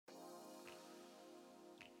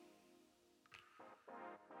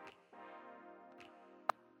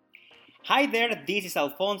Hi there, this is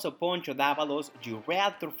Alfonso Poncho Davalos, your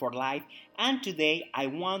realtor for life, and today I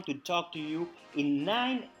want to talk to you in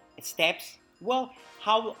 9 steps.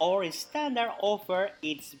 How our standard offer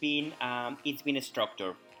it's been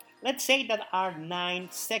structured. Let's say that are 9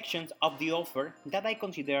 sections of the offer that I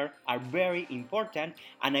consider are very important,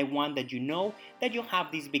 and I want that you know that you have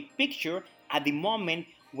this big picture at the moment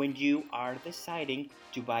when you are deciding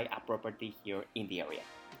to buy a property here in the area.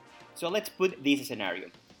 So let's put this scenario.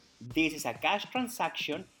 This is a cash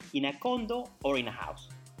transaction in a condo or in a house.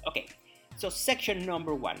 Okay, so section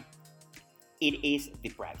number one, it is the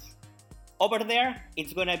price. Over there,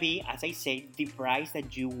 it's gonna be, as I say, the price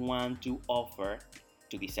that you want to offer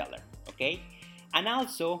to the seller. Okay, and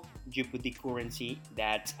also you put the currency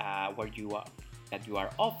that you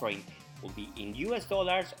are offering will be in US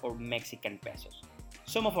dollars or Mexican pesos.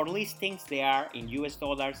 Some of our listings they are in US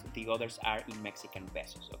dollars, the others are in Mexican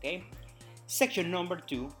pesos. Okay. Section number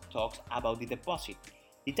 2 talks about the deposit.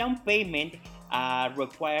 The down payment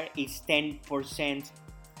required is 10%,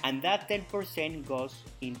 and that 10% goes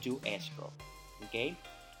into escrow. Okay.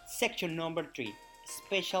 Section number 3,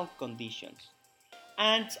 special conditions.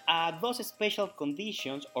 And those special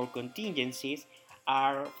conditions or contingencies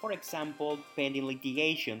are, for example, pending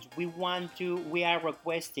litigations. We are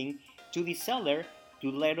requesting to the seller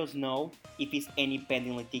to let us know if it's any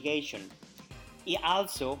pending litigation.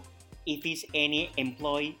 Also, if it's any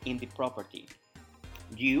employee in the property.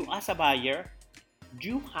 You as a buyer,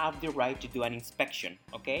 you have the right to do an inspection,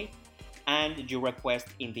 okay? And you request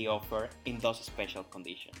in the offer in those special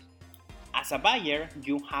conditions. As a buyer,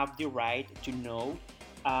 you have the right to know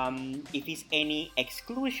if it's any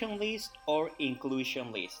exclusion list or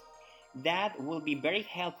inclusion list. That will be very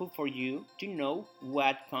helpful for you to know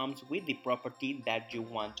what comes with the property that you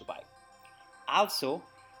want to buy. Also,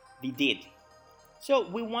 the deed. So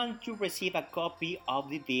we want to receive a copy of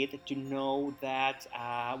the deed to know that,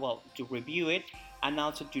 to review it, and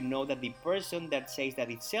also to know that the person that says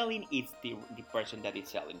that it's selling is the person that is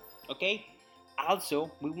selling. Okay.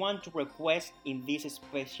 Also, we want to request in these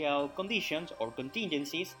special conditions or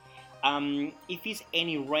contingencies if it's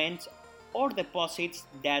any rent or deposits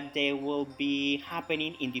that they will be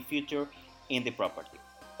happening in the future in the property.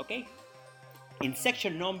 Okay. In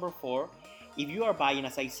section number 4, if you are buying,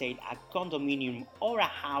 as I said, a condominium or a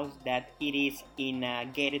house that it is in a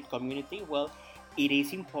gated community, it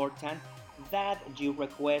is important that you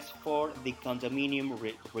request for the condominium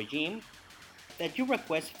regime, that you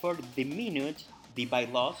request for the minutes, the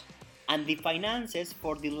bylaws, and the finances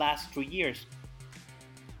for the last 3 years.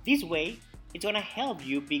 This way, it's gonna help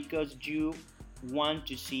you because you want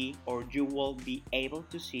to see, or you will be able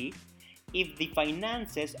to see, if the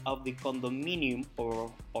finances of the condominium or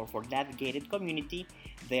for that gated community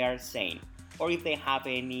they are sane, or if they have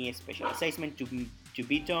any special assessment to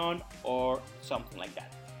be done or something like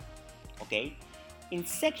that. Okay. In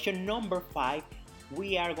section number 5,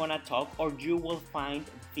 we are gonna talk, or you will find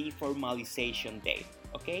the formalization date.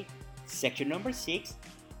 Okay. Section number 6,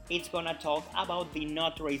 it's gonna talk about the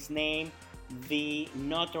notary's name, the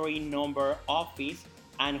notary number office,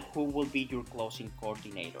 and who will be your closing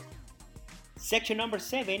coordinator. Section number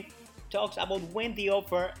 7 talks about when the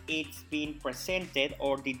offer is being presented,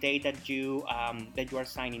 or the date that you are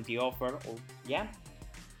signing the offer.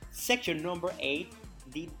 Section number 8,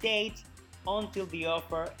 the date until the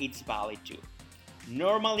offer is valid too.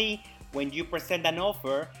 Normally, when you present an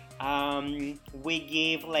offer, we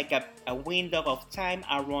give like a window of time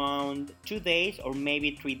around 2 days or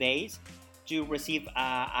maybe 3 days to receive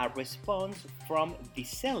a response from the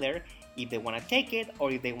seller if they want to take it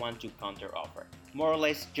or if they want to counter offer. More or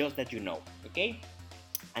less, just that you know. Okay.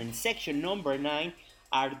 And section number 9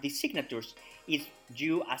 are the signatures. It's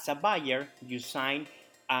you as a buyer, you sign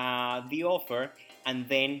the offer and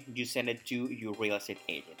then you send it to your real estate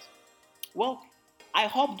agent. I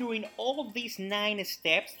hope during all these 9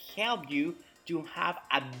 steps help you to have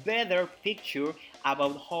a better picture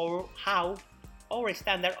about how our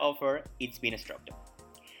standard offer is being structured.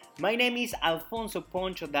 My name is Alfonso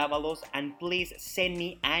Poncho Davalos, and please send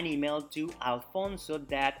me an email to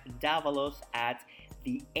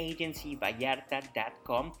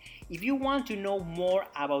alfonso.davalos@theagencyvallarta.com if you want to know more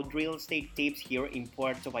about real estate tips here in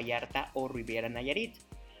Puerto Vallarta or Riviera, Nayarit.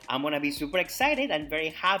 I'm gonna be super excited and very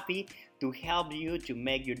happy to help you to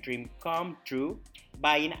make your dream come true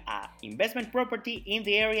buying an investment property in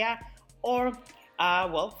the area or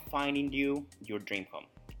finding your dream home.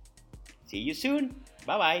 See you soon.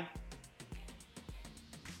 Bye bye.